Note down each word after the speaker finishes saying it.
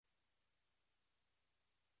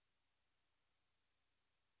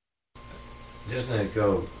doesn't it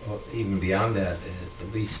go even beyond that?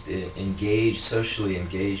 At least socially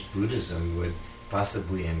engaged Buddhism would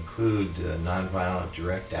possibly include nonviolent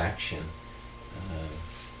direct action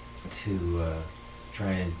to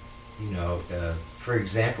try and, for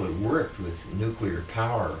example, it worked with nuclear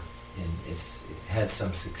power and it had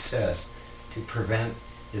some success to prevent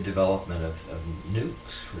the development of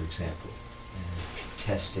nukes, for example, and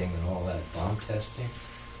testing and all that, bomb testing.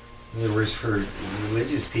 In other words, for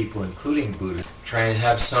religious people, including Buddhists, try and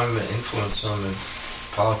have some influence on the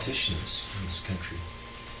politicians in this country.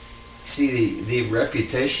 See, the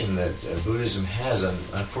reputation that Buddhism has,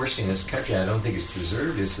 unfortunately, in this country, I don't think it's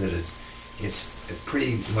deserved, is that it's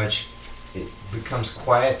pretty much, it becomes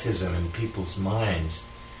quietism in people's minds.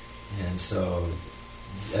 And so,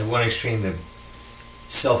 at one extreme, the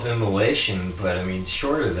self-immolation, but I mean,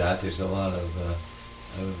 short of that, there's a lot of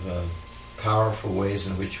powerful ways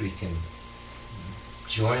in which we can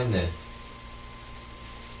join the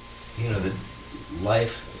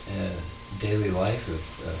life, daily life of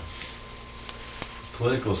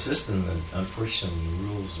political system that unfortunately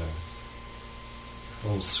rules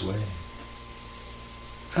hold sway.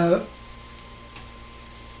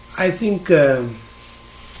 I think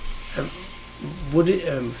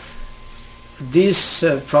these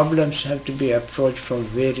problems have to be approached from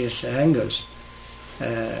various angles.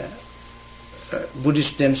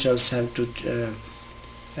 Buddhists themselves have to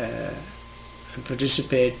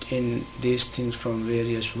participate in these things from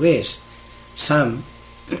various ways. Some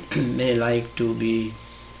may like to be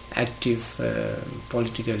active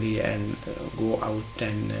politically and go out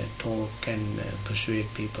and talk and persuade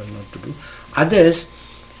people not to do. Others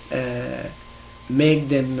make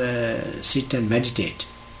them sit and meditate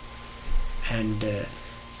and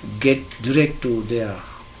get direct to their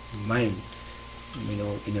mind,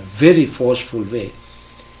 in a very forceful way,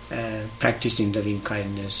 practicing loving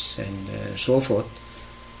kindness and so forth.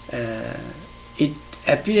 It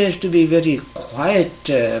appears to be a very quiet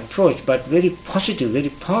approach, but very positive, very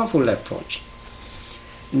powerful approach.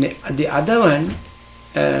 The other one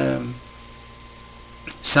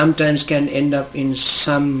sometimes can end up in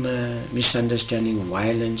some misunderstanding,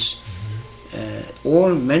 violence.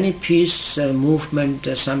 Or many peace movement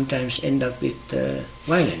sometimes end up with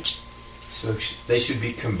violence. So they should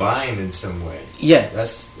be combined in some way. Yeah,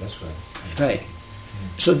 that's what. Right.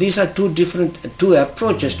 So these are two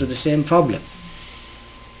approaches to the same problem.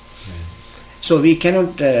 So we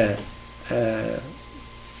cannot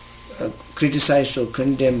criticize or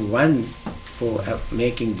condemn one for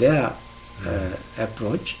making their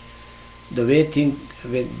approach. The way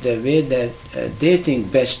that they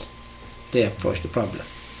think best, they approach the problem.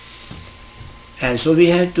 And so we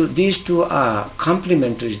have to, these two are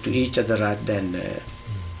complementary to each other rather than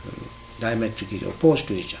diametrically opposed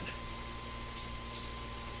to each other.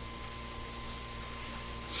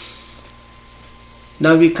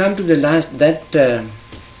 Now we come to the last, that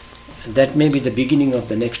may be the beginning of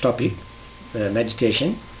the next topic,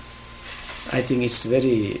 meditation. I think it's a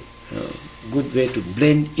very good way to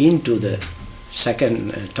blend into the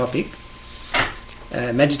second topic,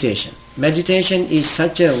 meditation. Meditation is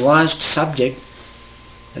such a vast subject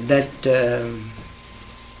that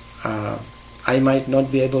I might not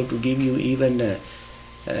be able to give you even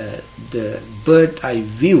the bird's eye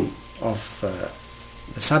view of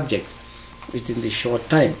the subject within this short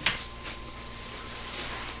time.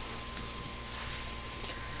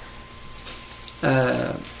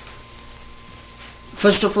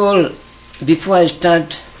 First of all, before I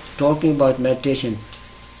start talking about meditation,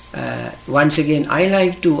 once again I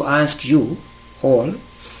like to ask you all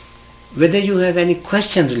whether you have any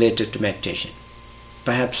question related to meditation.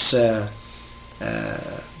 Perhaps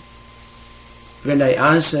when I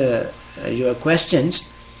answer your questions,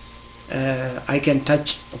 I can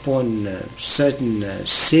touch upon certain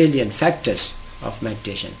salient factors of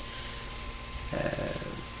meditation.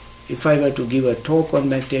 If I were to give a talk on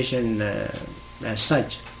meditation as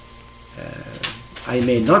such, I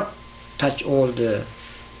may not touch all the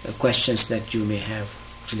questions that you may have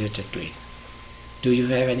related to it. Do you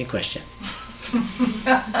have any question?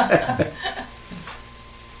 I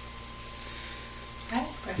have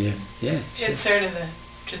a question. Yeah, sure. It's sort of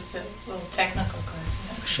just a little technical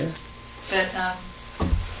question. Sure. But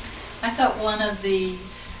I thought one of the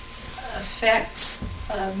effects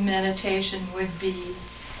of meditation would be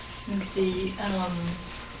the,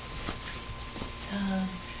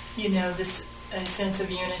 this sense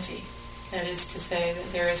of unity. That is to say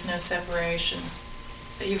that there is no separation,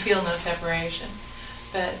 that you feel no separation.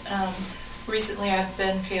 But recently I've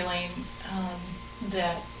been feeling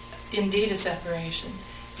that indeed a separation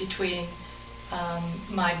between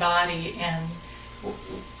my body and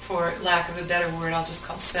for lack of a better word, I'll just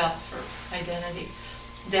call self or identity,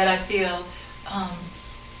 that I feel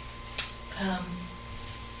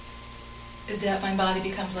that my body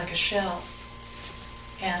becomes like a shell,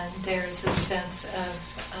 and there's a sense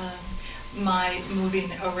of my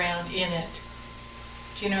moving around in it.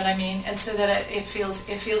 Do you know what I mean? And so that it feels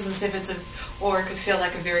as if or it could feel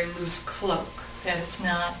like a very loose cloak, that it's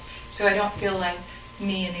not. So I don't feel like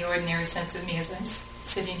me in the ordinary sense of me as I'm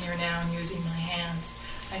sitting here now and using my hands.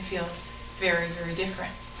 I feel very, very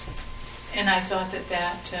different. And I thought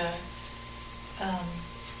that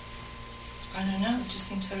I don't know, it just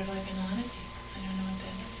seems sort of like an oddity. I don't know what that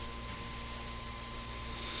is.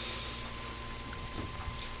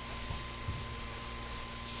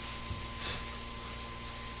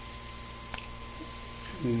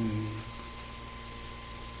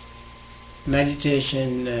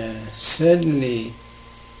 Meditation certainly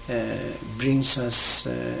brings us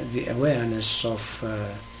the awareness of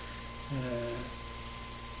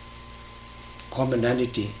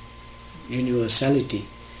commonality, universality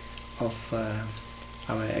of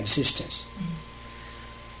our existence.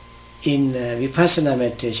 In Vipassana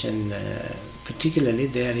meditation particularly,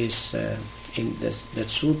 there is in that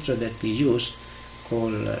sutra that we use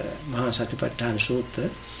called Mahasatipatthana Sutra,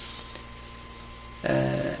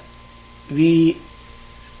 we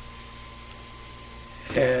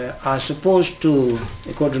are supposed to,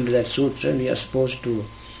 according to that sutra, we are supposed to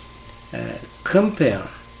compare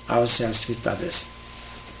ourselves with others.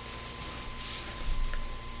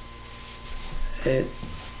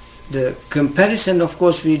 The comparison, of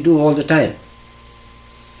course, we do all the time.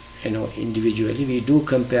 Individually, we do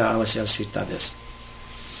compare ourselves with others.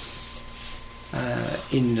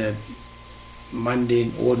 In a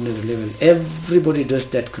mundane, ordinary level, everybody does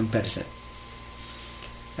that comparison.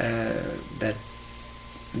 That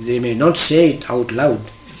they may not say it out loud,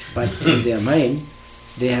 but in their mind,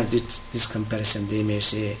 they have this comparison. They may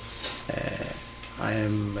say, I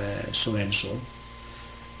am so and so,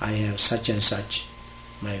 I have such and such,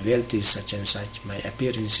 my wealth is such and such, my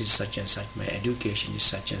appearance is such and such, my education is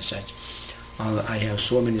such and such, I have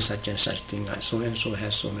so many such and such things, so and so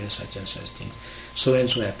has so many such and such things, so and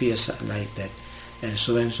so appears like that,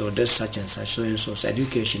 so and so does such and such, so and so's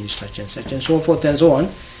education is such, and so forth and so on.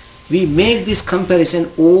 We make this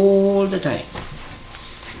comparison all the time.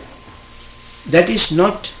 That is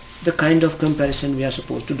not the kind of comparison we are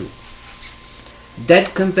supposed to do.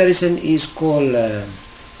 That comparison is called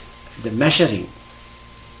the measuring.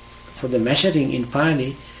 For the measuring in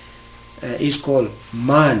Pali is called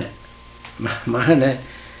mana. Mana,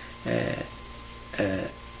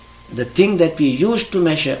 the thing that we use to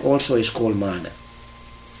measure also is called mana.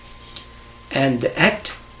 And the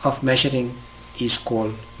act of measuring is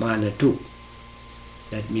called mana too.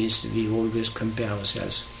 That means we always compare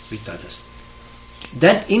ourselves with others.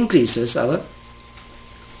 That increases our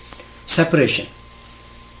separation,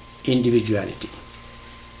 individuality,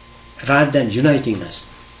 rather than uniting us.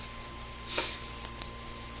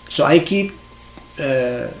 So I keep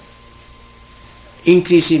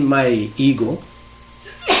increasing my ego,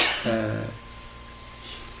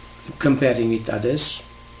 comparing with others.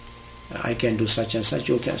 I can do such and such,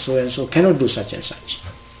 so and so cannot do such and such.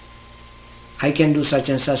 I can do such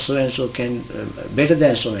and such, so and so can better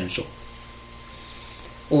than so and so.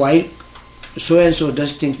 So and so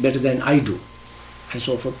does things better than I do, and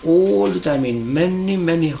so forth. All the time, in many,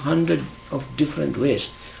 many hundred of different ways,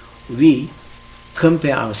 we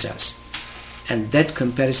compare ourselves, and that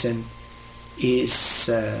comparison is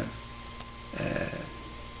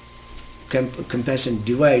comparison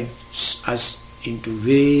divides us into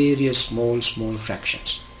various small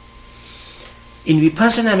fractions. In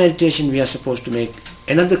Vipassana meditation, we are supposed to make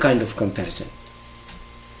another kind of comparison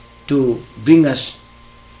to bring us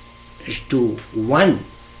to one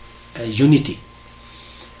unity,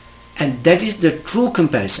 and that is the true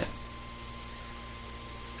comparison.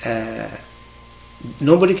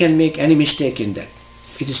 Nobody can make any mistake in that.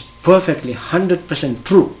 It is perfectly 100%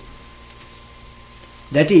 true.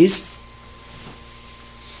 That is,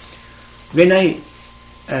 when I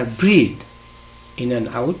breathe in and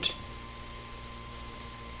out,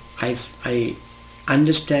 I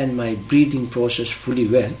understand my breathing process fully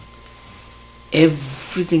well,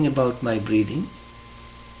 everything about my breathing,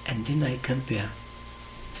 and then I compare.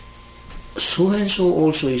 So and so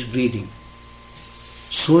also is breathing.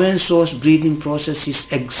 So and so's breathing process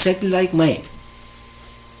is exactly like mine.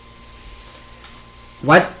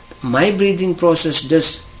 What my breathing process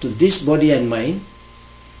does to this body and mind,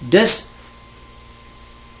 does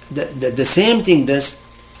the same thing does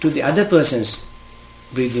to the other person's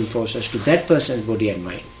breathing process, to that person's body and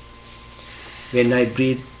mind. When I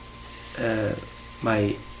breathe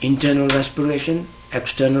my internal respiration,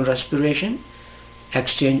 external respiration,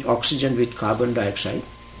 exchange oxygen with carbon dioxide,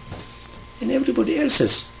 and everybody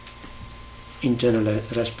else's internal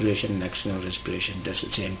respiration and external respiration does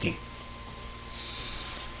the same thing.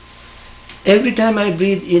 Every time I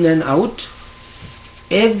breathe in and out,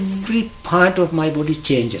 every part of my body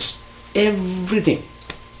changes. Everything,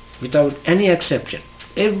 without any exception.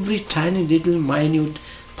 Every tiny little minute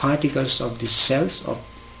particles of the cells, of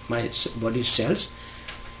my body cells,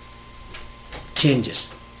 changes.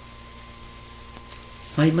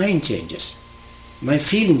 My mind changes. My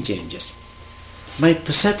feeling changes. My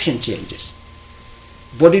perception changes.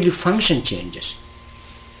 Bodily function changes.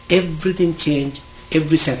 Everything changes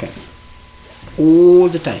every second. All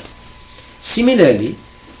the time. Similarly,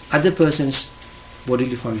 other person's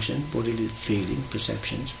bodily function, bodily feeling,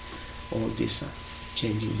 perceptions, all these are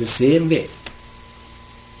changing the same way.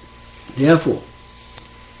 Therefore,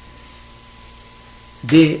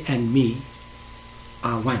 they and me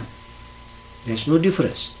are one. There is no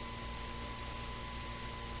difference.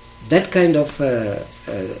 That kind of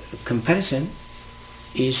comparison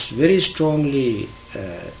is very strongly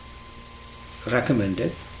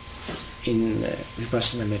recommended in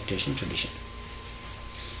Vipassana meditation tradition.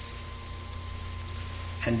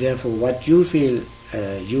 And therefore what you feel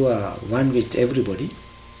you are one with everybody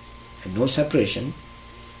and no separation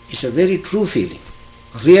is a very true feeling,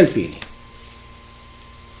 real feeling,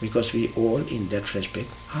 because we all in that respect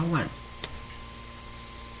are one.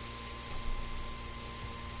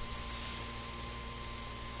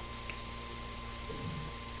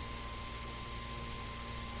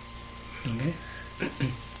 Okay?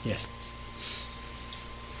 Yes.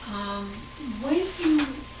 When you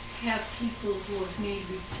have people who have made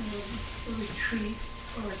a retreat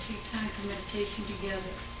or take time for meditation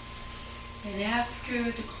together, and after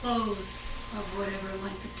the close of whatever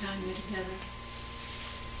length of time you're together,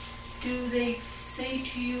 do they say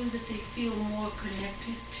to you that they feel more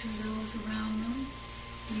connected to those around them,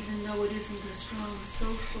 even though it isn't a strong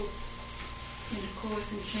social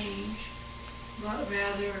intercourse and change, but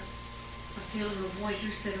rather a feeling of, what you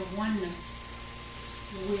said, a oneness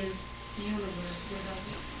with the universe, with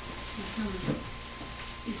others, with human?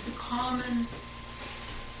 Is the common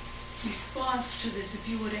response to this, if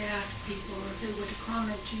you were to ask people, or if they were to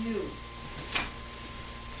comment to you,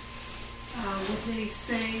 would they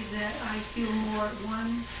say that I feel more at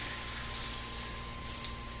one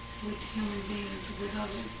with human beings, with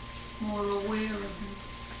others, more aware of them,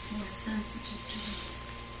 more sensitive to them?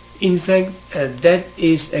 In fact, that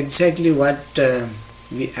is exactly what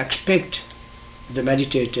we expect the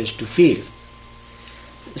meditators to feel.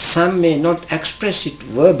 Some may not express it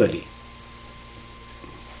verbally,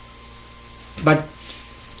 but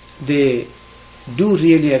they do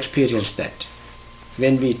really experience that.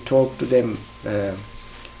 When we talk to them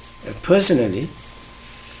personally,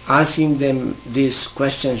 asking them these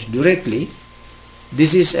questions directly,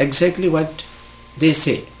 this is exactly what they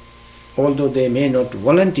say, although they may not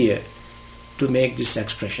volunteer to make this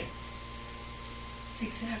expression. It's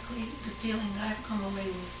exactly the feeling that I've come away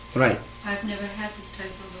with. Right. I've never had this type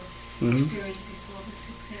of experience before, but it's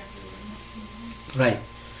exactly what I'm feeling. Right.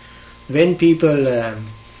 When people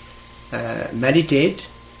meditate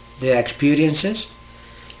their experiences,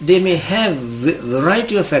 they may have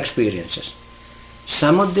variety of experiences.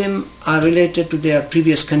 Some of them are related to their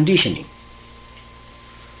previous conditioning.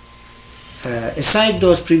 Aside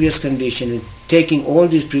those previous conditioning, taking all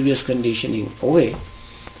this previous conditioning away,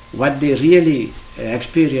 what they really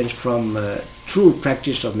experience from true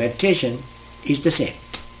practice of meditation is the same.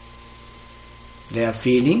 Their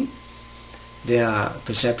feeling, their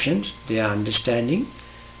perceptions, their understanding,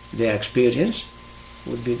 their experience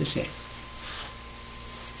would be the same.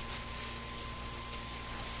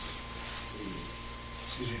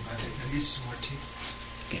 Excuse me, Bhante, can I use some more tea?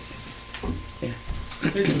 Okay. Yeah.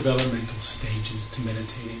 Are there developmental stages to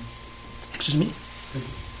meditating? Excuse me?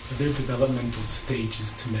 Are there developmental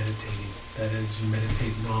stages to meditating? That as you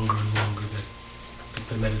meditate longer and longer, that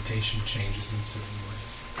the meditation changes in certain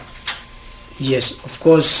ways? Yes, of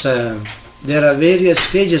course, there are various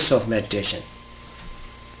stages of meditation,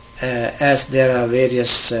 as there are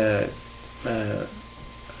various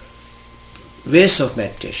ways of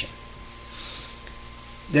meditation.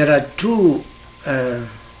 There are two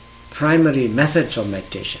primary methods of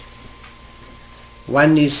meditation.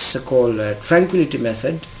 One is called tranquility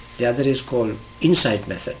method, the other is called insight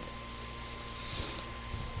method.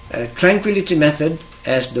 Tranquility method,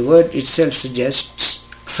 as the word itself suggests,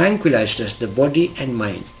 tranquilizes the body and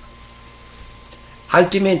mind.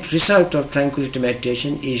 Ultimate result of tranquility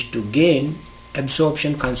meditation is to gain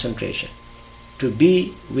absorption concentration, to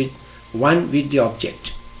be with one with the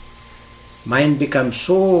object. Mind becomes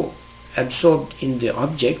so absorbed in the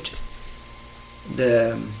object,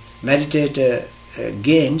 the meditator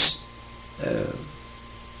gains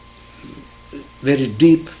very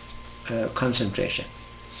deep concentration,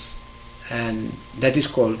 and that is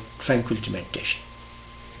called tranquility meditation.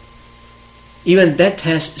 Even that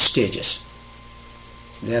has stages.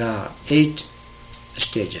 There are 8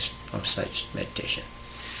 stages of such meditation.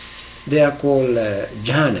 They are called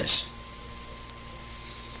jhanas.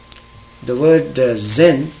 The word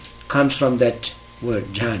Zen comes from that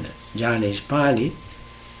word jhana. Jhana is Pali,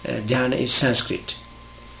 dhyana is Sanskrit.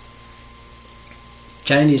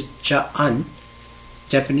 Chinese Cha'an,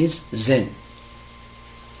 Japanese Zen.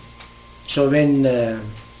 So when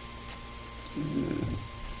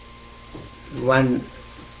one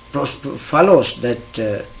follows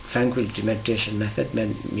that tranquility meditation method,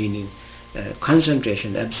 meaning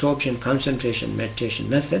concentration, absorption, concentration, meditation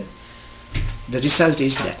method, the result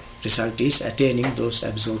is that. Result is attaining those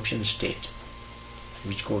absorption state,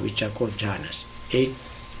 which are called jhanas. 8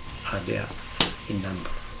 are there in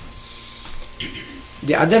number.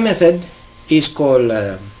 The other method is called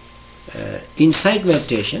insight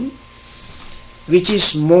meditation, which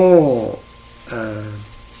is more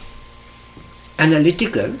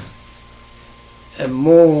analytical,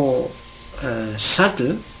 more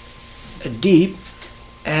subtle, deep,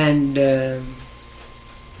 and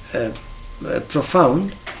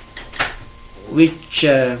profound, which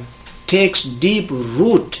takes deep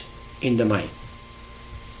root in the mind,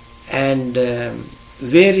 and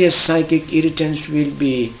various psychic irritants will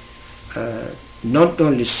be not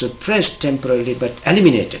only suppressed temporarily but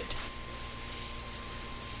eliminated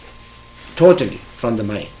totally from the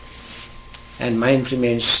mind, and mind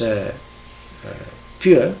remains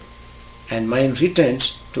pure, and mind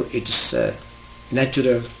returns to its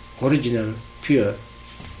natural, original, pure,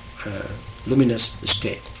 luminous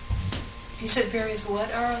state. You said various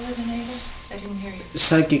what are eliminated? I didn't hear you.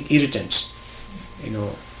 Psychic irritants,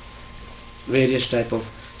 various type of,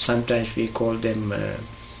 sometimes we call them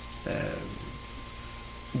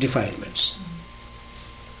defilements.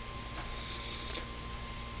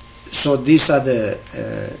 So these are the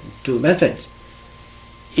 2 methods.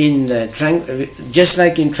 In just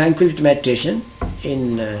like in tranquility meditation,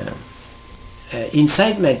 in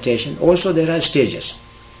insight meditation, also there are stages,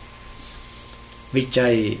 which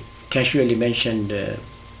I casually mentioned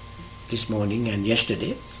this morning and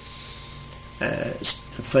yesterday.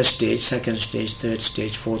 First stage, second stage, third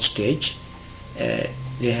stage, fourth stage,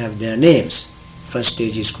 they have their names. First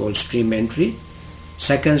stage is called stream entry.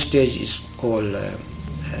 Second stage is called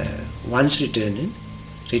once returner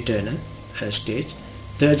stage.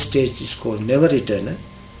 Third stage is called never returner.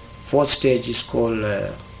 Fourth stage is called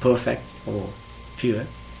perfect or pure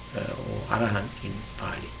or arahant in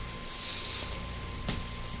Pali.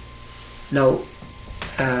 Now,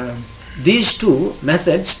 these 2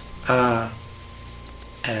 methods are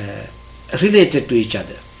related to each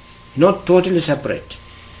other, not totally separate,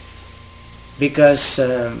 because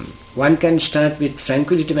one can start with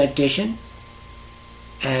tranquility meditation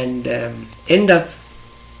and end up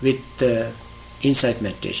with insight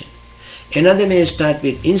meditation. Another may start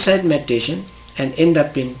with insight meditation and end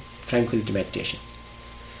up in tranquility meditation.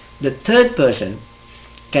 The third person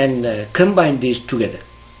can combine these together,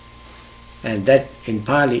 and that in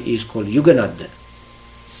Pali is called Gunaratana.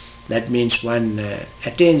 That means one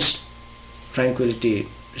attains tranquility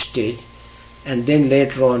stage, and then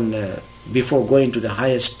later on, before going to the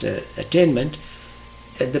highest attainment,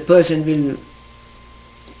 the person will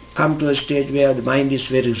come to a stage where the mind is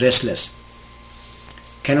very restless,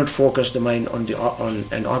 cannot focus the mind on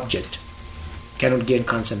an object, cannot gain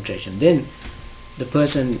concentration. Then the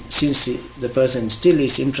person, since the person still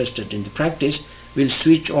is interested in the practice, will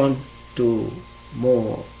switch on to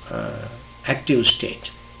more active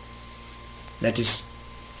state. That is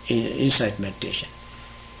insight meditation,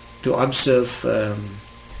 to observe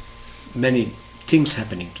many things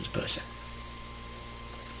happening to the person.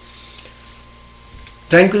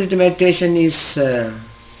 Tranquility meditation is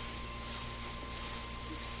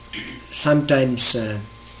sometimes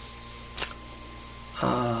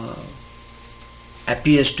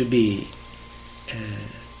appears to be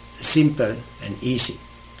simple and easy,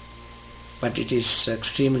 but it is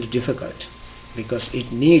extremely difficult because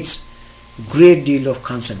it needs great deal of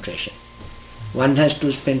concentration. One has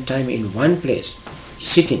to spend time in one place,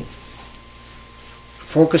 sitting,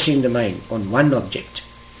 focusing the mind on one object,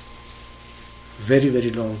 very,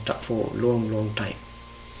 very long for long time.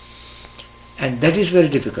 And that is very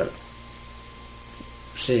difficult.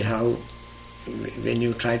 See how, when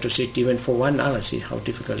you try to sit even for 1 hour, see how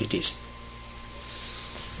difficult it is.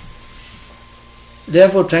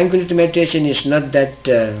 Therefore, tranquility meditation is not that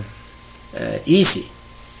easy.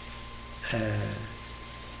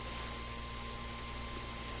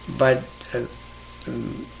 But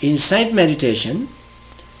insight meditation,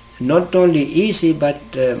 not only easy but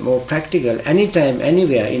more practical, anytime,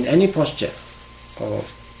 anywhere, in any posture, or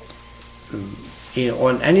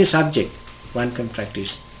on any subject, one can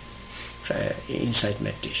practice insight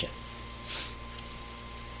meditation.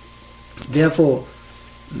 Therefore,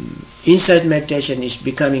 insight meditation is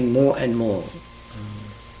becoming more and more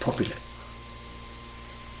popular.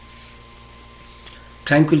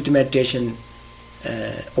 Tranquility meditation,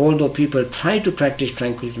 although people try to practice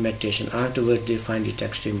tranquility meditation, afterwards they find it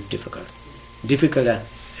extremely difficult.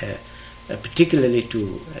 Particularly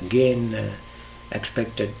to gain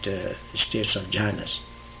expected states of jhanas,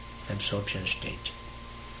 absorption stage.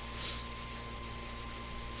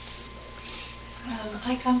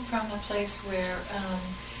 I come from a place where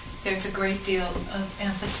there's a great deal of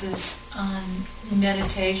emphasis on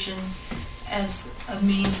meditation as a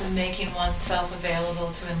means of making oneself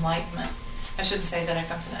available to enlightenment. I shouldn't say that I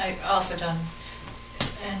come from that. I've also done,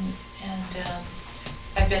 and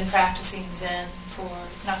I've been practicing Zen for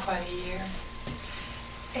not quite a year.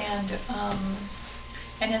 And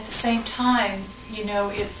at the same time,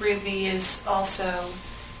 it really is also,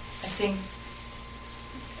 I think,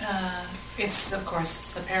 it's of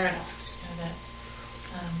course the paradox, that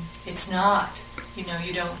it's not, you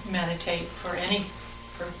don't meditate for any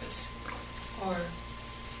purpose, or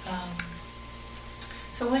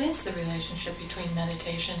so what is the relationship between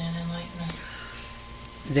meditation and enlightenment?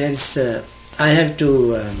 There's, I have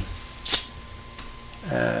to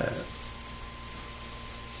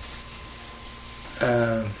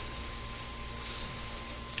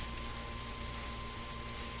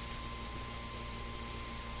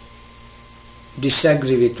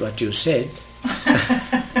disagree with what you said.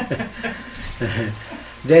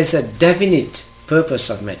 There's a definite purpose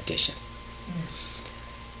of meditation.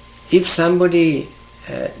 If somebody,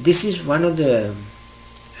 this is one of the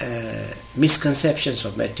misconceptions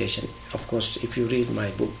of meditation. Of course, if you read my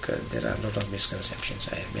book, there are a lot of misconceptions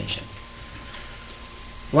I have mentioned.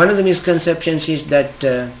 One of the misconceptions is that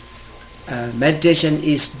meditation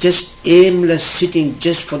is just aimless sitting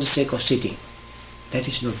just for the sake of sitting. That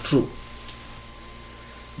is not true.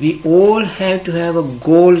 We all have to have a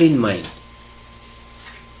goal in mind.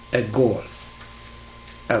 A goal,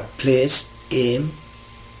 a place, aim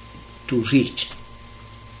to reach.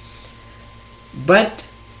 But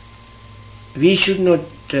we should not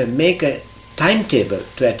make a timetable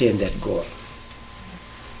to attain that goal,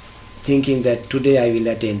 thinking that today I will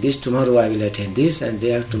attain this, tomorrow I will attain this, and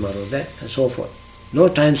day after tomorrow that, and so forth. No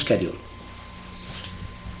time schedule.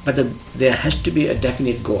 But there has to be a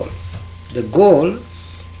definite goal. The goal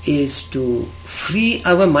is to free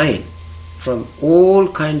our mind from all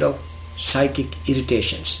kind of psychic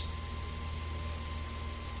irritations.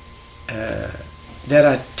 There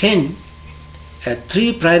are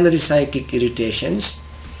 3 primary psychic irritations,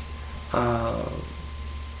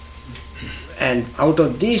 and out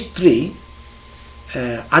of these 3,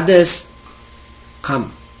 others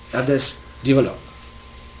come, others develop,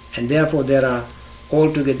 and therefore there are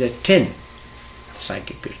altogether 10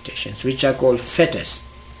 psychic irritations, which are called fetters.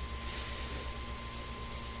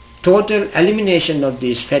 Total elimination of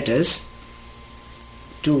these fetters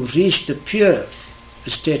to reach the pure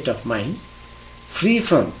state of mind, free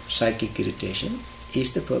from psychic irritation,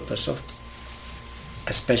 is the purpose of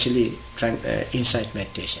especially insight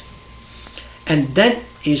meditation. And that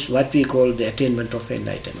is what we call the attainment of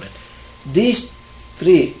enlightenment. These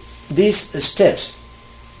steps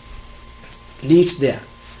leads there.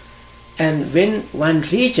 And when one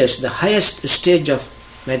reaches the highest stage of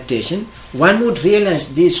meditation, one would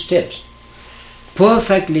realize these steps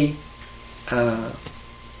perfectly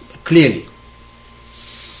clearly.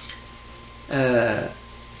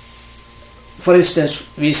 For instance,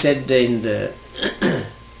 we said in the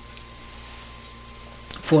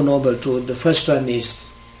Four Noble Truths, the first one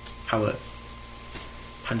is our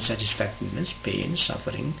unsatisfactoriness, pain,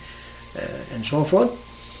 suffering, and so forth.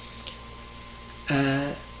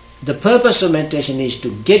 The purpose of meditation is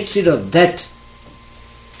to get rid of that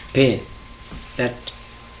pain, that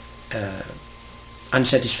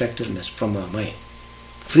unsatisfactoriness from our mind,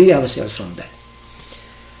 free ourselves from that.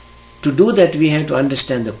 To do that, we have to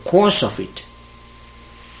understand the cause of it,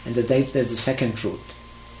 and that's the second truth.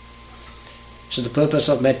 So the purpose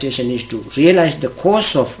of meditation is to realize the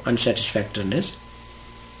cause of unsatisfactoriness,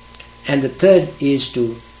 and the third is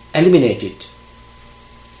to eliminate it.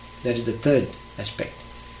 That is the third aspect.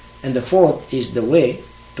 And the fourth is the way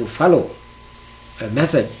to follow a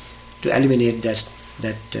method to eliminate that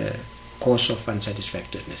cause of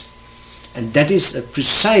unsatisfactoriness. And that is a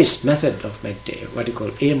precise method of meditation, what you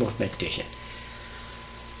call aim of meditation.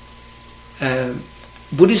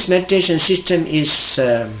 Buddhist meditation system is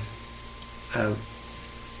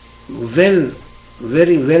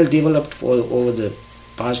very well developed over the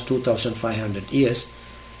past 2,500 years,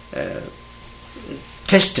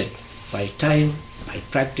 tested by time, by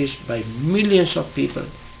practice, by millions of people,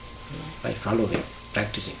 by following,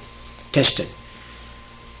 practicing, tested.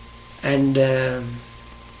 And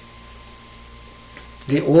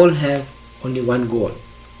they all have only one goal,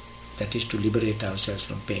 that is to liberate ourselves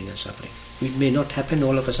from pain and suffering. It may not happen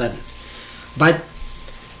all of a sudden, but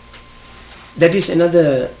that is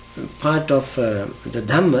another part of the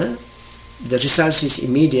Dhamma. The results is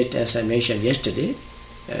immediate, as I mentioned yesterday,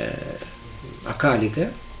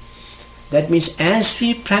 akalika. That means as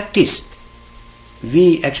we practice,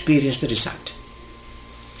 we experience the result.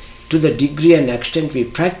 To the degree and extent we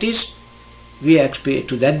practice,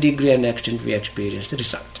 to that degree and extent we experience the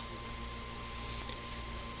result.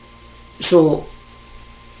 So,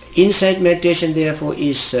 insight meditation therefore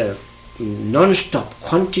is non-stop,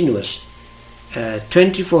 continuous,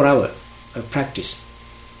 24-hour practice.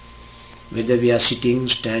 Whether we are sitting,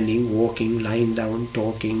 standing, walking, lying down,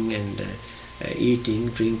 talking and eating,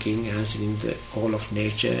 drinking, answering the call of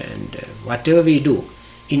nature, and whatever we do,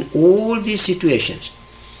 in all these situations,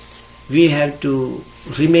 we have to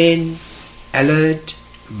remain alert,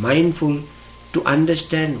 mindful, to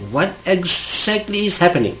understand what exactly is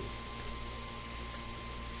happening.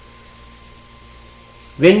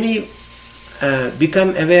 When we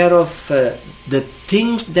become aware of the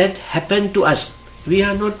things that happen to us, we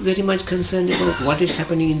are not very much concerned about what is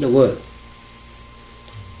happening in the world.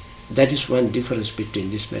 That is one difference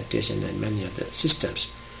between this meditation and many other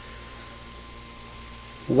systems.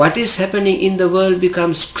 What is happening in the world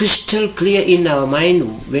becomes crystal clear in our mind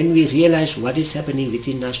when we realize what is happening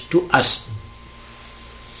within us to us.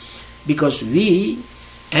 Because we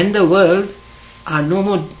and the world are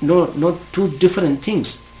not two different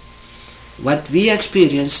things. What we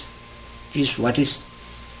experience is what is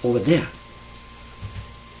over there,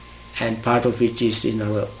 and part of which is in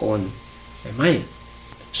our own mind.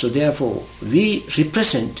 So therefore, we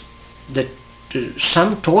represent the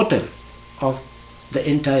sum total of the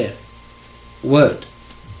entire world.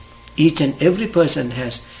 Each and every person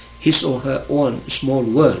has his or her own small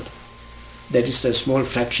world. That is a small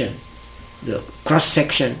fraction, the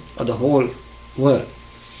cross-section of the whole world.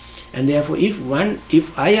 And therefore,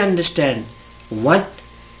 if I understand what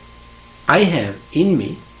I have in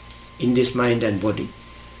me, in this mind and body,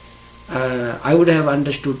 I would have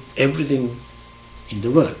understood everything in the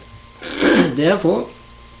world. Therefore,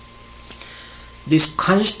 this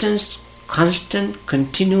constant,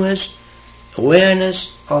 continuous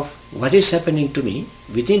awareness of what is happening to me,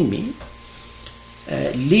 within me,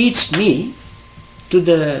 leads me to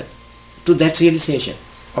that realization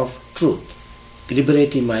of truth,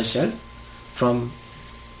 liberating myself from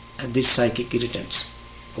these psychic irritants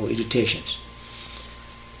or irritations.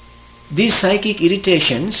 These psychic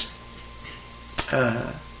irritations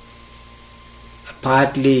are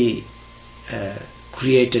partly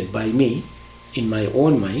created by me in my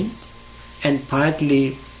own mind, and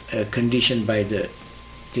partly conditioned by the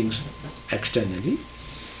things externally.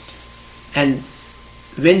 And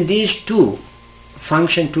when these two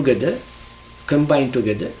function together, combine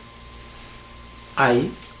together, I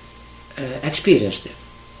experience them.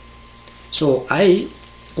 So I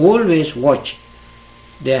always watch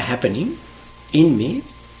their happening in me,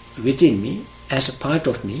 within me, as a part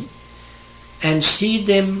of me, and see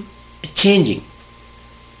them changing.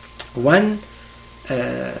 One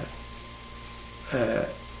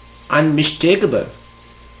unmistakable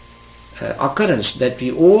occurrence that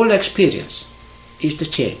we all experience is the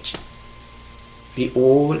change. We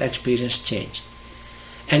all experience change,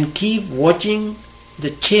 and keep watching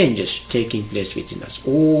the changes taking place within us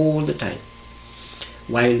all the time,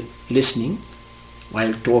 while listening,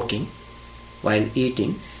 while talking, while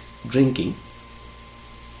eating, drinking,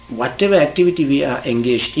 whatever activity we are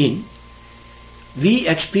engaged in, we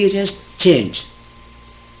experience change,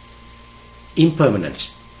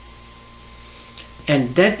 impermanence.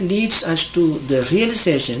 And that leads us to the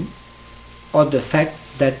realization of the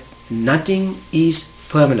fact that nothing is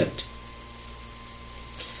permanent.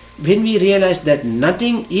 When we realize that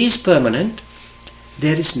nothing is permanent,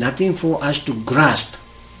 there is nothing for us to grasp,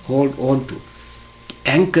 hold on to,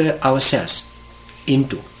 anchor ourselves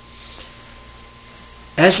into.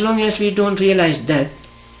 As long as we don't realize that,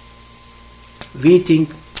 we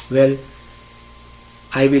think, well,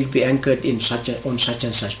 I will be anchored in on such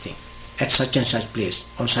and such thing. at such and such place,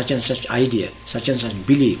 on such and such idea, such and such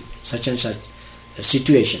belief, such and such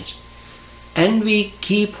situations. And we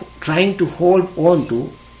keep trying to hold on to,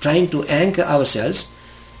 trying to anchor ourselves,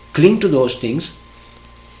 cling to those things,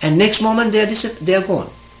 and next moment they are gone,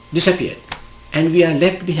 disappeared, and we are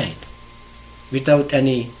left behind without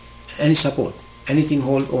any support, anything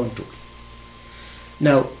hold on to.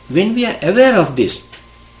 Now, when we are aware of this,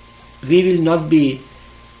 we will not be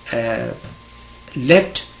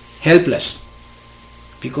left helpless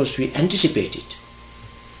because we anticipate it.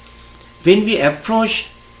 When we approach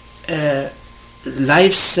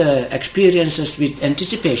life's experiences with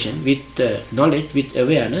anticipation, with knowledge, with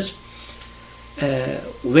awareness,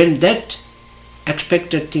 when that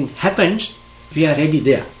expected thing happens, we are ready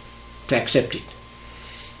there to accept it.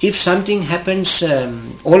 If something happens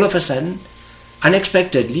all of a sudden,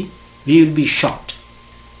 unexpectedly, we will be shocked.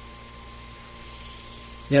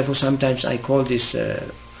 Therefore, sometimes I call this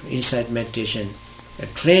insight meditation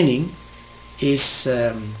training is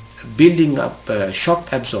building up a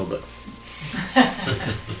shock absorber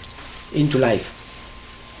into life.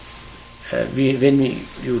 When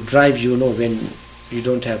you drive, you know, when you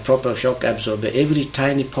don't have proper shock absorber, every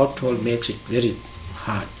tiny pothole makes it very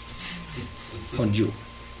hard on you.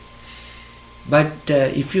 But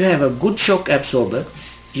if you have a good shock absorber,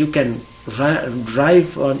 you can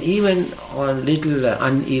drive on even on little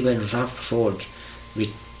uneven, rough roads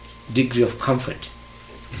with degree of comfort.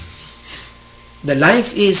 The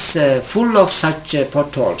life is full of such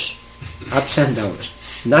potholes, ups and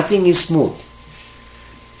downs. Nothing is smooth.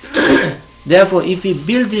 Therefore, if we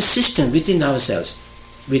build this system within ourselves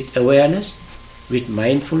with awareness, with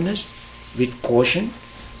mindfulness, with caution,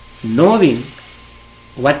 knowing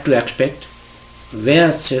what to expect,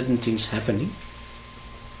 where certain things happening,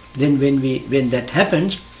 then when that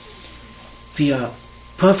happens, we are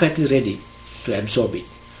perfectly ready to absorb it,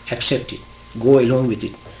 accept it, go along with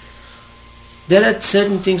it. There are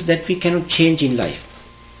certain things that we cannot change in life.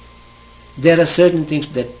 There are certain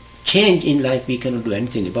things that change in life, we cannot do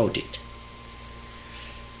anything about it.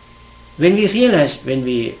 When we realize, when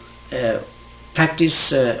we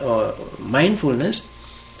practice or mindfulness,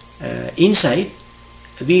 insight,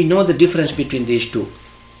 we know the difference between these two,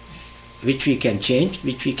 which we can change,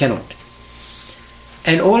 which we cannot.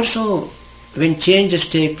 And also, when changes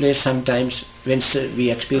take place sometimes, when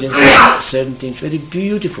we experience certain things very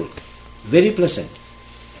beautiful, very pleasant,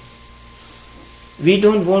 we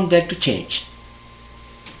don't want that to change.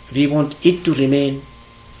 We want it to remain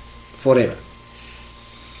forever.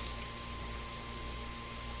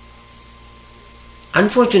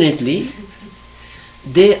 Unfortunately,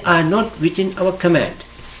 they are not within our command,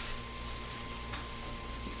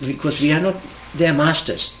 because we are not their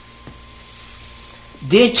masters.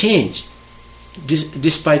 They change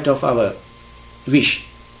despite of our wish,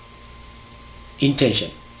 intention,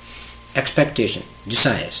 expectation,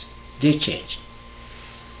 desires. They change.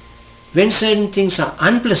 When certain things are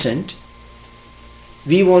unpleasant,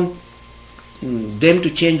 we want them to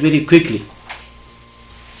change very quickly.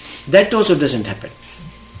 That also doesn't happen.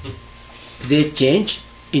 They change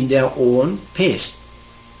in their own pace,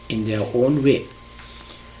 in their own way.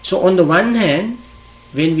 So on the one hand,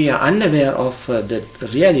 when we are unaware of the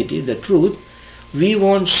reality, the truth, we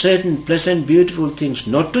want certain pleasant, beautiful things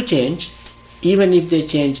not to change. Even if they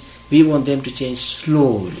change, we want them to change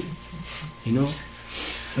slowly,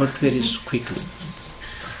 not very quickly.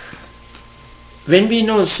 When we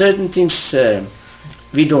know certain things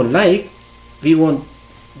we don't like, we want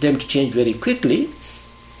them to change very quickly,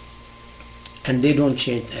 and they don't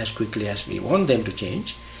change as quickly as we want them to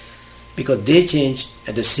change, because they change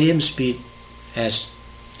at the same speed as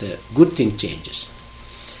the good thing changes.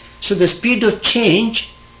 So the speed of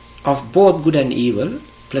change of both good and evil,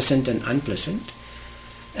 pleasant and unpleasant,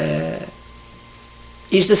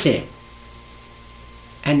 is the same.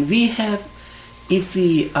 And we have, if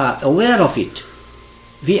we are aware of it,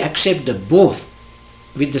 we accept the both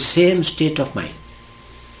with the same state of mind,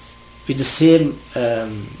 with the same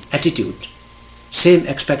attitude, same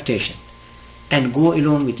expectation, and go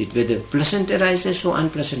along with it, whether pleasant arises or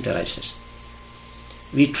unpleasant arises.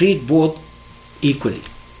 We treat both equally.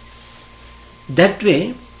 That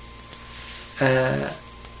way,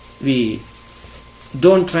 we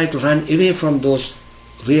don't try to run away from those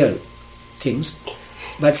real things,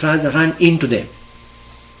 but rather run into them.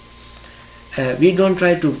 We don't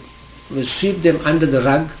try to sweep them under the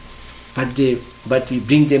rug, but we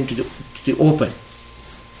bring them to the open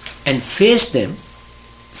and face them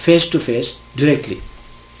face to face directly.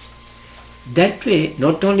 That way,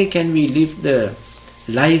 not only can we live the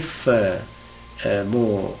life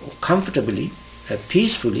more comfortably,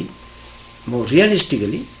 peacefully, more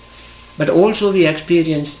realistically, but also we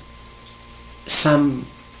experience some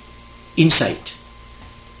insight,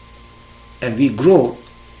 and we grow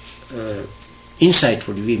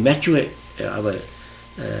insightfully. We mature our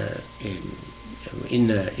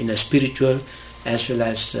in a spiritual as well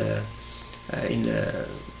as in a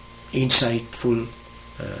insightful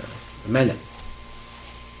manner.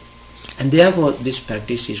 And therefore this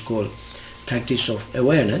practice is called practice of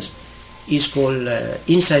awareness, is called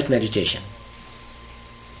insight meditation.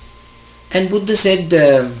 And Buddha said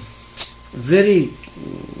very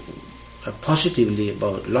positively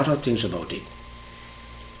about a lot of things about it.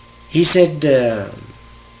 He said,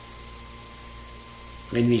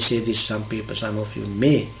 when we say this, some people, some of you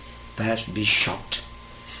may perhaps be shocked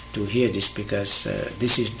to hear this, because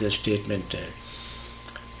this is the statement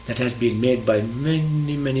that has been made by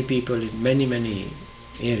many people in many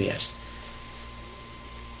areas.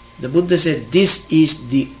 The Buddha said, this is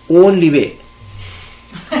the only way.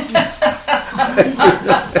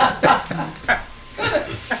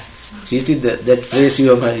 You see that phrase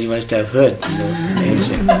you must have heard,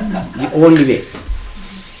 the only way.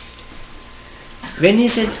 When he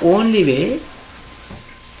said only way,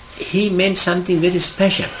 he meant something very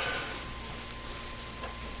special.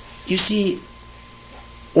 You see,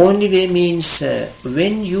 only way means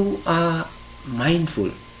when you are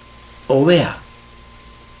mindful, aware,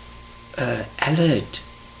 alert,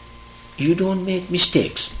 you don't make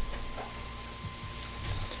mistakes.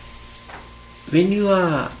 When you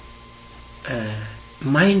are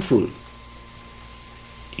mindful,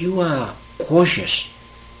 you are cautious,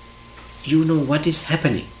 you know what is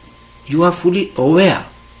happening, you are fully aware.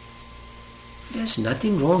 There's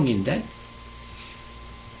nothing wrong in that.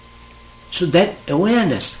 So that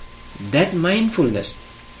awareness, that mindfulness,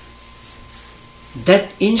 that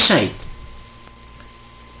insight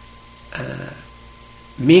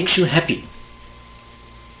makes you happy.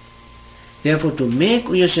 Therefore, to make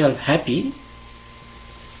yourself happy,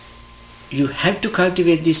 you have to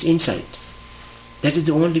cultivate this insight. That is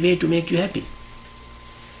the only way to make you happy.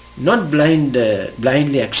 Not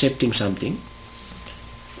blindly accepting something,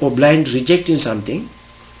 or blind rejecting something,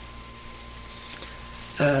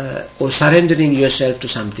 or surrendering yourself to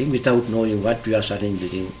something without knowing what you are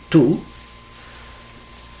surrendering to,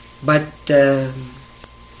 but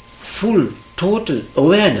full, total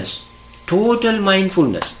awareness, total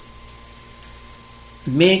mindfulness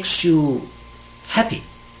makes you happy.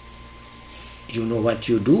 You know what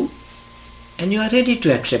you do, and you are ready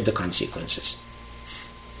to accept the consequences.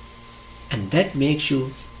 And that makes you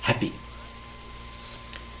happy.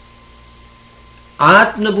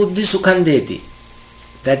 Atma buddhi sukhandeti.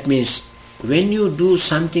 That means when you do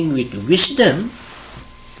something with wisdom,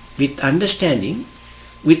 with understanding,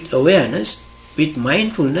 with awareness, with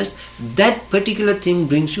mindfulness, that particular thing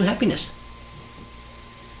brings you happiness.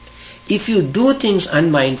 If you do things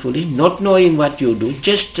unmindfully, not knowing what you do,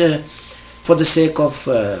 just for the sake of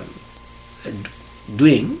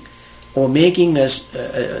doing, or making us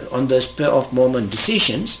on the spur of moment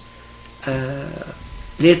decisions,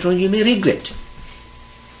 later on you may regret.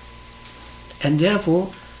 And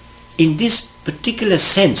therefore, in this particular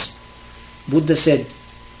sense, Buddha said,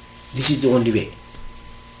 this is the only way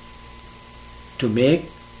to make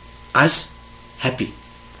us happy,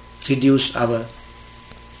 reduce our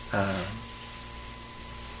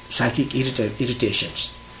psychic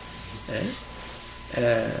irritations,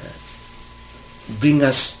 bring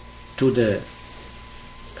us to the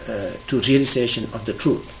to realization of the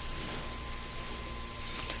truth.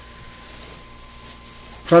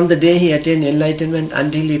 From the day he attained enlightenment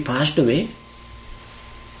until he passed away,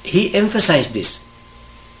 he emphasized this,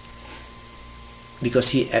 because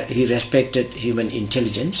he respected human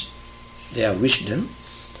intelligence, their wisdom,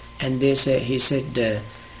 and he said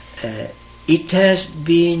it has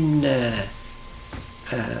been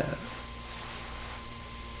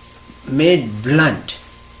made blunt.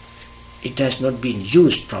 It has not been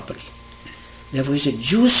used properly. Therefore he said,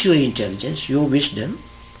 use your intelligence, your wisdom,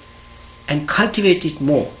 and cultivate it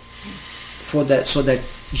more so that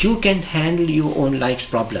you can handle your own life's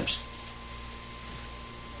problems.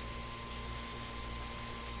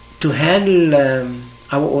 To handle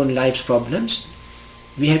our own life's problems,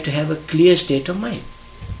 we have to have a clear state of mind,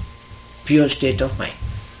 pure state of mind.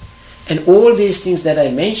 And all these things that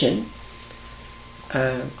I mentioned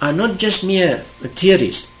are not just mere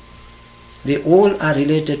theories. They all are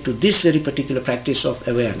related to this very particular practice of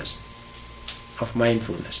awareness, of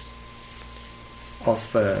mindfulness,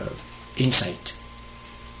 of insight.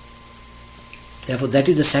 Therefore, that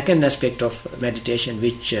is the second aspect of meditation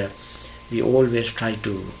which we always try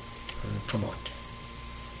to promote.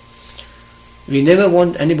 We never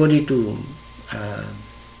want anybody to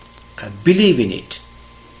believe in it,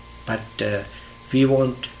 but we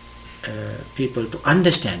want people to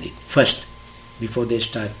understand it first before they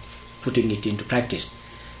start putting it into practice.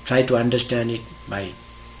 Try to understand it by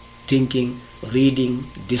thinking, reading,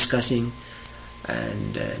 discussing,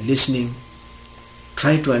 and listening.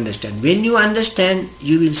 Try to understand. When you understand,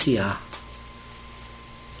 you will see,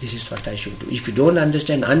 this is what I should do. If you don't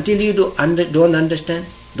understand, until you don't understand,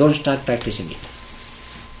 don't start practicing it.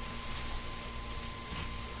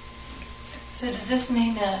 So does this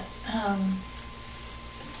mean that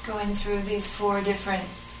going through these 4 different,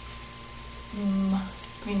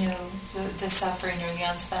 the suffering or the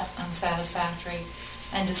unsatisfactory,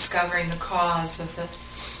 and discovering the cause of the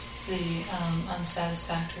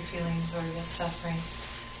unsatisfactory feelings or the suffering,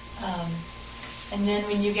 and then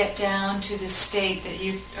when you get down to the state that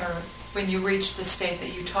you, or when you reach the state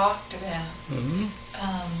that you talked about,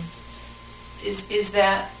 is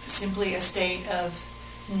that simply a state of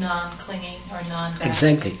non-clinging or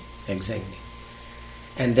non-grasping? Exactly.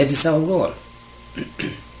 And that is our goal.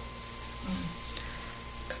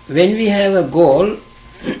 When we have a goal,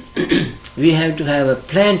 we have to have a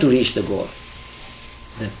plan to reach the goal,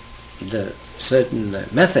 the certain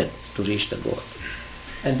method to reach the goal.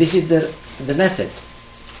 And this is the method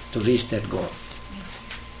to reach that goal.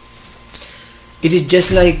 It is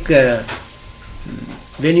just like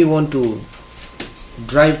when you want to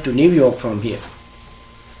drive to New York from here,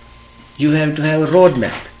 you have to have a road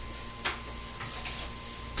map.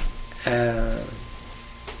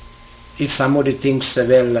 If somebody thinks, I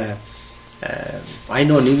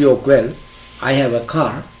know New York well, I have a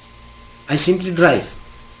car, I simply drive.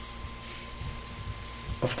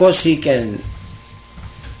 Of course, he can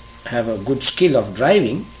have a good skill of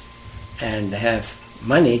driving and have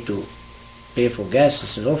money to pay for gas and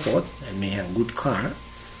so forth, and may have a good car.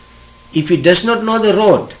 If he does not know the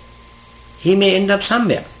road, he may end up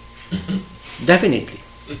somewhere. Definitely.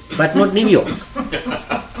 But not New York.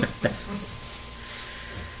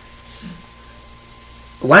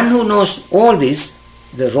 One who knows all this,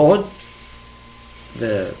 the road,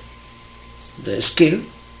 the skill,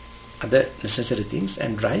 other necessary things,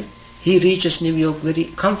 and drive, he reaches New York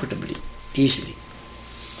very comfortably, easily.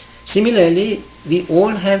 Similarly, we all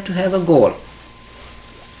have to have a goal.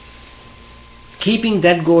 Keeping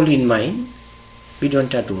that goal in mind, we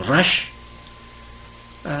don't have to rush.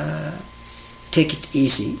 Take it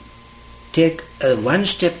easy. Take one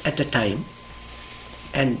step at a time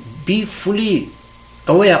and be fully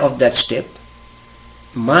aware of that step,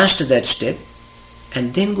 master that step,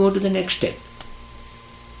 and then go to the next step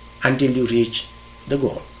until you reach the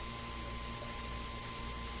goal.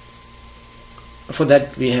 For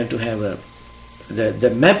that we have to have the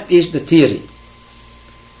map is the theory.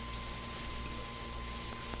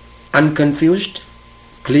 Unconfused,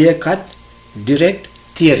 clear-cut, direct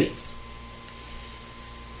theory.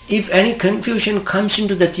 If any confusion comes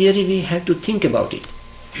into the theory, we have to think about it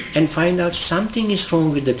and find out something is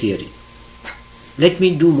wrong with the theory. Let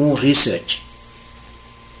me do more research.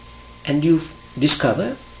 And you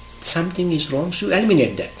discover something is wrong, so you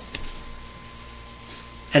eliminate that.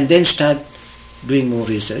 And then start doing more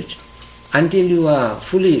research until you are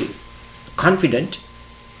fully confident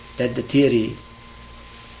that the theory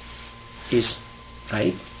is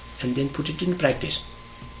right, and then put it in practice.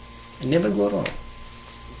 And never go wrong.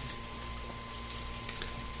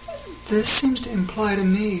 This seems to imply to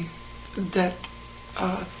me that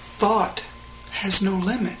thought has no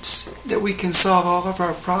limits, that we can solve all of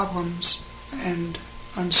our problems and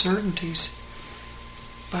uncertainties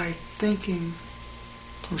by thinking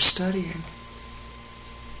or studying.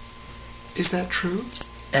 Is that true?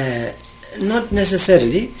 Not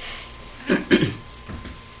necessarily.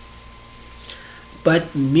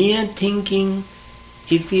 But mere thinking,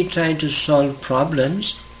 if we try to solve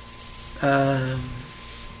problems,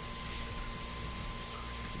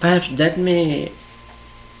 perhaps that may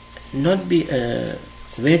not be a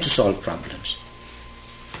way to solve problems.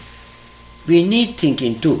 We need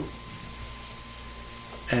thinking too,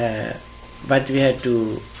 but we have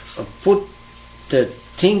to put the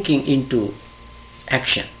thinking into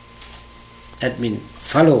action. That means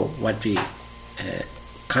follow what we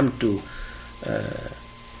come to,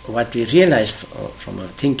 what we realize from our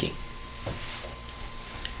thinking.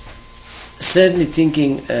 Certainly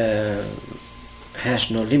thinking has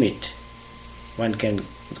no limit. One can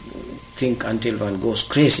think until one goes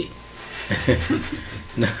crazy.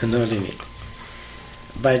 No limit.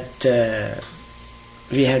 But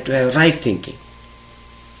we have to have right thinking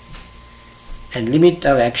and limit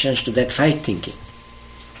our actions to that right thinking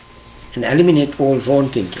and eliminate all wrong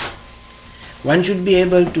thinking. One should be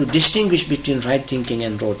able to distinguish between right thinking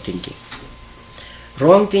and wrong thinking.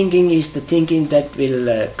 Wrong thinking is the thinking that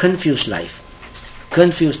will confuse life,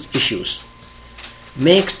 confuse issues,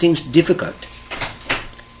 make things difficult,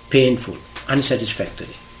 painful,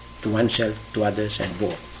 unsatisfactory to oneself, to others, and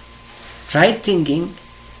both. Right thinking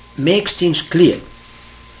makes things clear,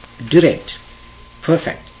 direct,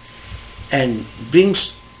 perfect, and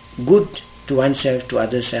brings good to oneself, to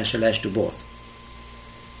others, as well as to both.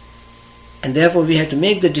 And therefore we have to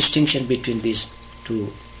make the distinction between these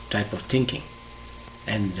two types of thinking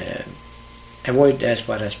and avoid as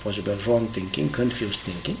far as possible wrong thinking, confused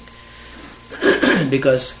thinking.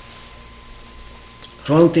 Because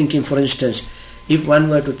wrong thinking, for instance, if one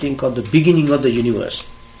were to think of the beginning of the universe,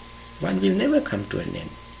 one will never come to an end,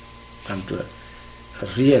 come to a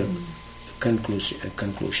real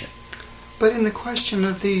conclusion. But in the question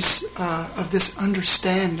of these, of this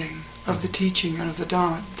understanding of the teaching and of the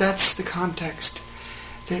Dhamma, that's the context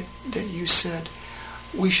that you said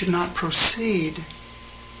we should not proceed.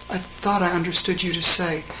 I thought I understood you to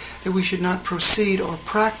say that we should not proceed or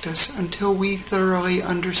practice until we thoroughly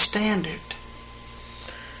understand it.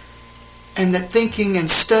 And that thinking and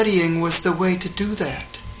studying was the way to do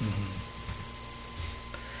that. Mm-hmm.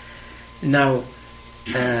 Now,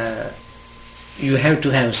 you have to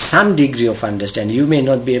have some degree of understanding. You may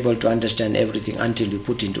not be able to understand everything until you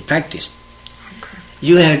put into practice. Okay.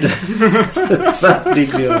 You have to have some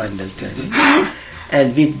degree of understanding.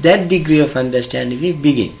 And with that degree of understanding, we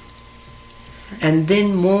begin. And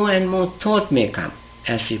then more and more thought may come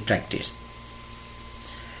as we practice.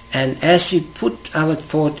 And as we put our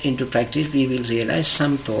thought into practice, we will realize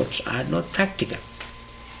some thoughts are not practical.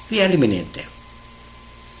 We eliminate them.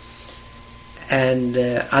 And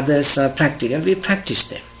others are practical, we practice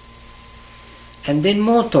them. And then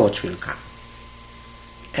more thoughts will come.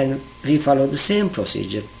 And we follow the same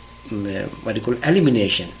procedure, what you call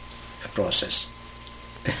elimination process.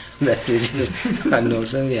 That is, and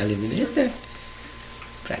also we eliminate that.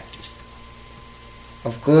 Practice.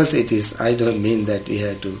 Of course it is, I don't mean that we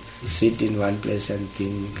have to sit in one place and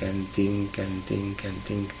think and think and think and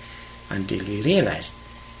think until we realize.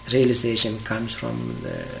 Realization comes from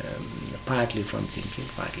partly from thinking,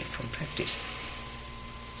 partly from practice.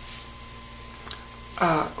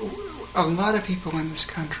 A lot of people in this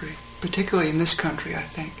country, particularly in this country, I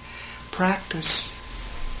think,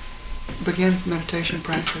 begin meditation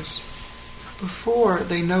practice before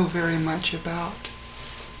they know very much about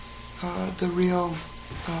the real,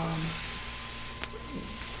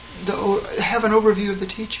 have an overview of the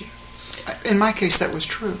teaching. In my case, that was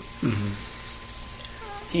true. Mm-hmm.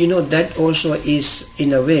 You know, that also is,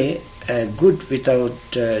 in a way, good without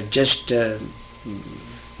just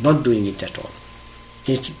not doing it at all,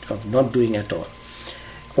 instead of not doing at all.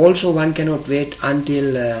 Also, one cannot wait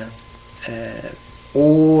until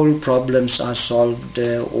all problems are solved,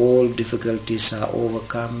 all difficulties are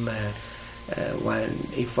overcome.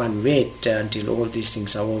 If one wait until all these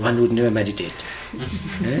things are over, one would never meditate.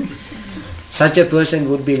 Such a person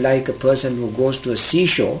would be like a person who goes to a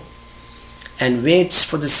seashore and waits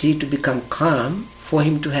for the sea to become calm for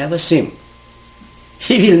him to have a swim.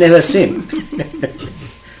 He will never swim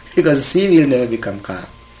because the sea will never become calm.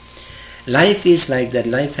 Life is like that.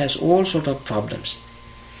 Life has all sort of problems,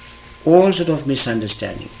 all sort of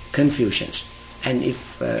misunderstanding, confusions. And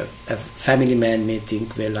if a family man may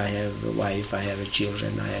think, well, I have a wife, I have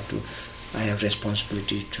children, I have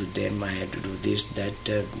responsibility to them, I have to do this, that,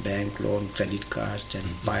 bank loan, credit cards, and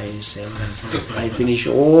buy, sell, and I finish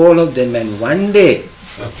all of them, and one day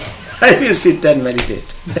I will sit and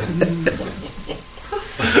meditate.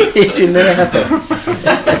 It will never happen.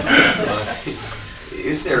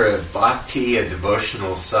 Is there a bhakti, a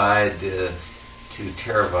devotional side to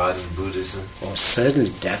Theravada Buddhism? Oh,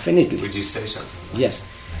 certainly, definitely. Would you say something? Yes.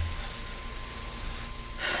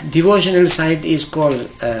 Devotional side is called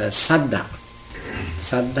saddha.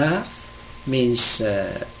 Saddha means,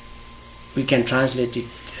 we can translate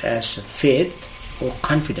it as faith or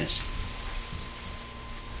confidence.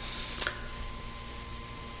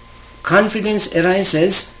 Confidence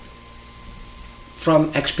arises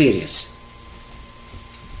from experience.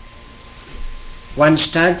 One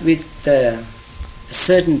starts with a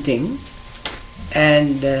certain thing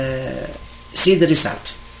and see the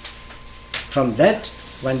result. From that,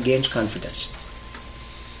 one gains confidence.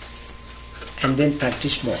 And then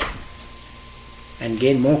practice more. And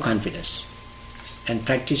gain more confidence. And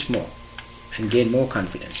practice more. And gain more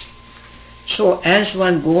confidence. So as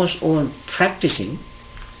one goes on practicing,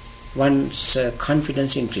 one's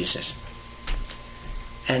confidence increases.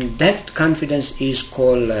 And that confidence is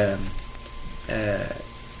called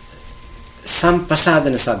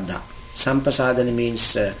sampasadana saddha. Sampasadana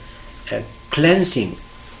means cleansing,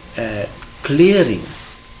 clearing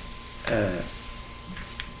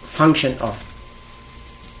function of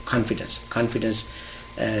confidence. Confidence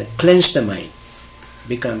cleanses the mind,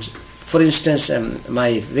 becomes, for instance,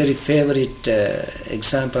 my very favorite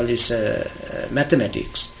example is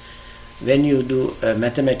mathematics. When you do a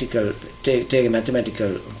mathematical, take a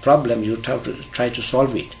mathematical problem, you try to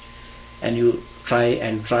solve it, and you try,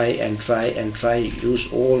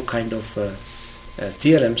 use all kind of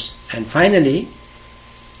theorems, and finally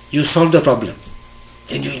you solve the problem.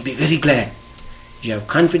 Then you will be very glad. You have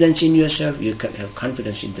confidence in yourself, you can have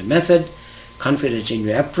confidence in the method, confidence in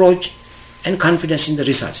your approach, and confidence in the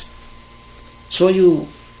results. So you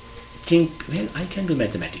think, well, I can do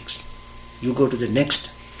mathematics. You go to the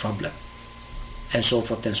next problem, and so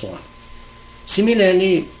forth and so on.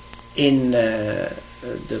 Similarly, in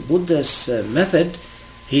the Buddha's method,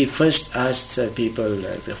 he first asks people,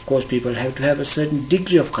 of course people have to have a certain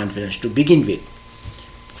degree of confidence to begin with.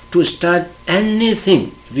 To start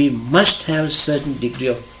anything, we must have a certain degree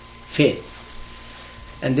of faith.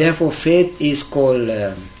 And therefore faith is called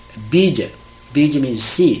bija. Bija means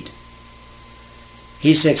seed.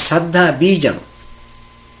 He said, Saddha bijam.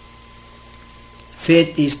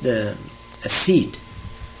 Faith is a seed.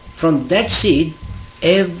 From that seed,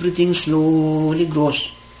 everything slowly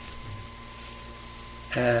grows.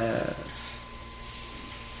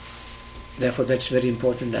 Therefore, that's a very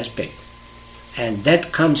important aspect. And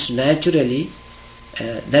that comes naturally,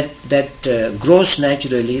 that grows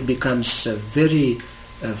naturally, becomes a very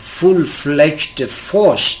full-fledged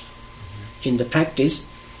force in the practice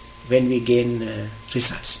when we gain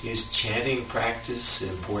results. Is chanting practice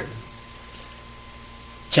important?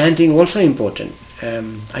 Chanting also important.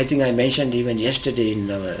 I think I mentioned even yesterday in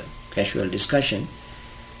our casual discussion,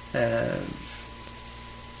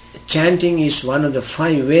 chanting is one of the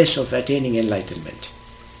 5 ways of attaining enlightenment.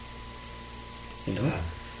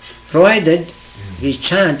 Provided we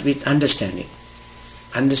chant with understanding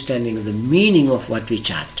of the meaning of what we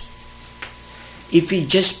chant. If we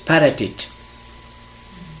just parrot it,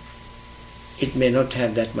 it may not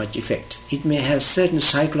have that much effect. It may have certain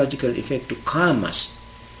psychological effect to calm us,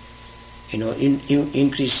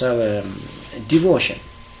 increase our devotion.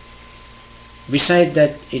 Besides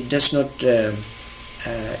that, it does not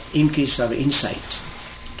increase our insight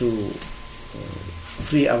to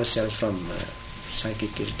free ourselves from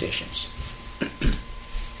psychic irritations.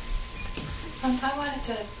 I wanted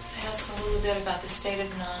to ask a little bit about the state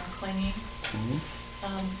of non-clinging.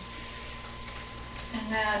 And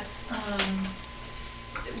that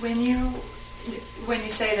when you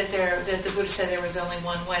say that that the Buddha said there was only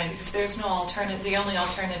one way, because there's no alternative. The only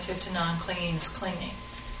alternative to non-clinging is clinging,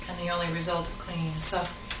 and the only result of clinging is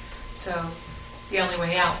suffering. So the only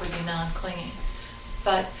way out would be non-clinging.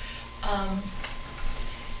 But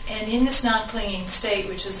and in this non-clinging state,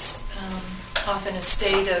 which is often a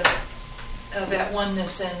state of at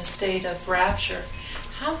oneness and a state of rapture,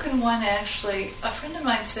 how can one actually? A friend of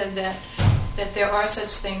mine said that there are such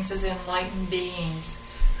things as enlightened beings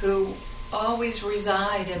who always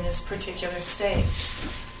reside in this particular state,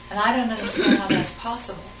 and I don't understand how that's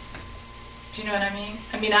possible. Do you know what I mean?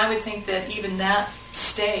 I mean, I would think that even that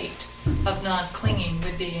state of non-clinging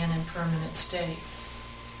would be an impermanent state,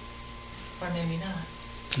 or maybe not.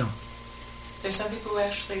 No. There's some people who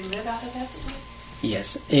actually live out of that state?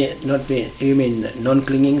 Yes. You mean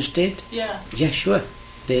non-clinging state? Yeah. Yeah, sure.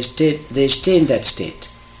 They stay in that state,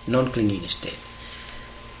 non-clinging state.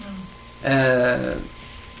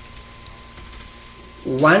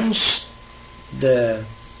 Once the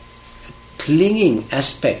clinging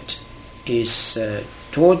aspect is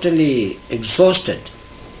totally exhausted,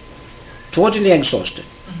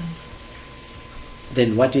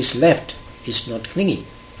 then what is left is not clinging.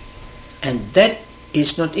 And that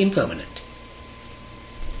is not impermanent.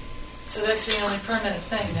 So that's the only permanent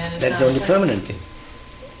thing then? That's the only permanent thing.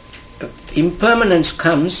 Impermanence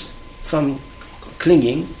comes from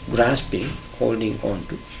clinging, grasping, holding on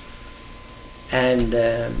to. And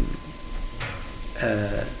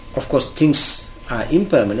of course things are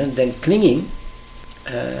impermanent, then clinging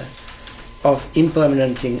of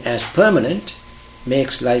impermanent thing as permanent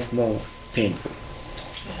makes life more painful.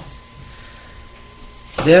 Yes.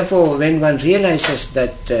 Therefore, when one realizes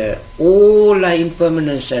that all are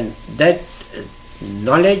impermanence, and that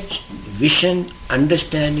knowledge, vision,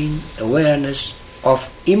 understanding, awareness of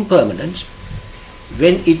impermanence,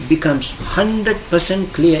 when it becomes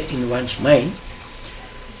 100% clear in one's mind,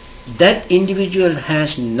 that individual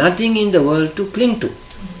has nothing in the world to cling to.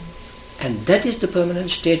 And that is the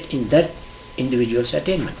permanent state in that individual's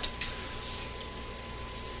attainment.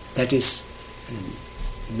 That is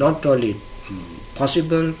not only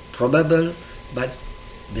possible, probable, but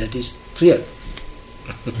that is real.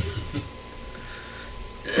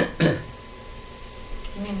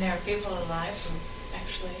 You mean there are people alive who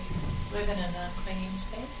actually live in a non-clinging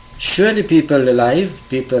state? Surely people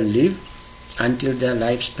live until their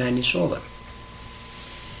lifespan is over.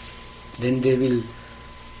 Then they will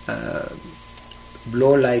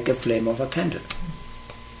blow like a flame of a candle.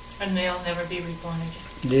 And they'll never be reborn again.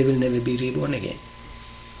 They will never be reborn again.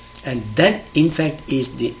 And that, in fact,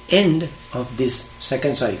 is the end of this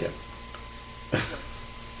second cycle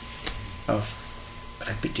of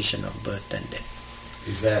repetition of birth and death.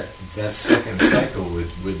 Is that second cycle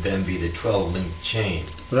would then be the 12-link chain?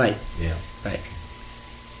 Right. Yeah. Right.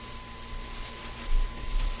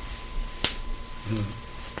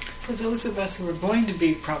 For those of us who are going to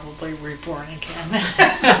be probably reborn again.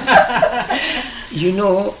 You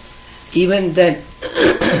know, even that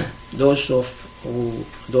those of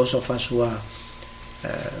us who are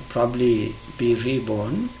probably be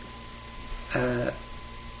reborn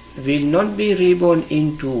will not be reborn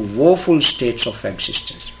into woeful states of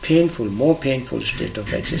existence, more painful state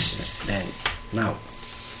of existence than now.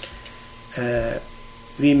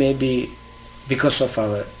 We may be, because of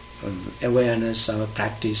our awareness, our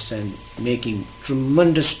practice, and making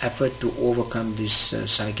tremendous effort to overcome these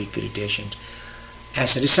psychic irritations.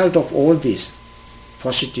 As a result of all these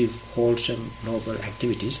positive, wholesome, noble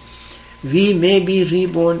activities, we may be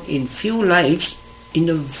reborn in few lives in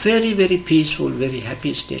a very, very peaceful, very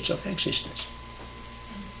happy states of existence.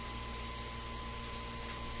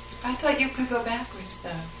 I thought you could go backwards,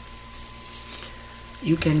 though.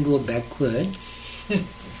 You can go backward.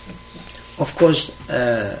 Of course,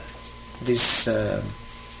 this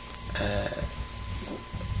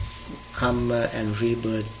karma and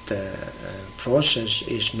rebirth process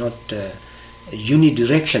is not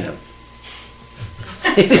unidirectional.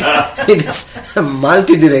 It is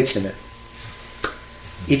multidirectional.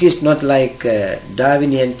 It is not like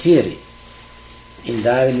Darwinian theory. In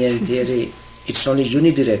Darwinian theory, it's only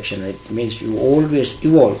unidirectional. It means you always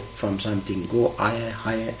evolve from something, go higher,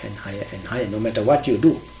 higher and higher and higher, no matter what you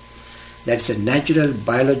do. That's a natural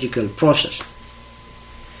biological process.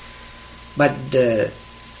 But the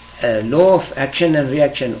law of action and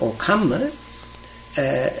reaction, or karma,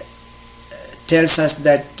 tells us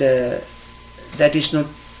that that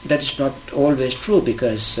is not always true,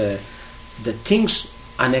 because the things,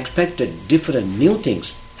 unexpected, different, new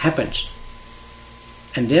things happens,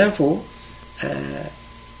 and therefore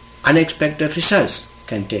unexpected results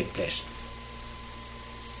can take place.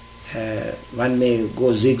 One may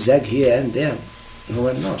go zigzag here and there, no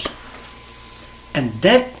one knows. And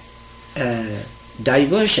that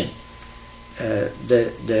diversion,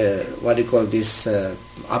 the what do you call this,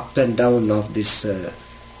 up and down of this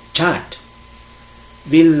chart,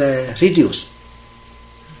 will reduce.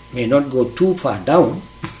 May not go too far down.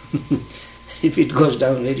 If it goes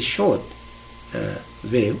down very short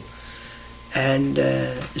wave, and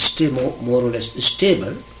stay more or less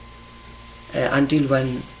stable until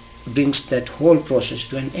one brings that whole process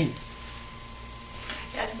to an end.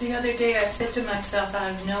 The other day I said to myself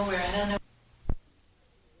out of nowhere, I don't know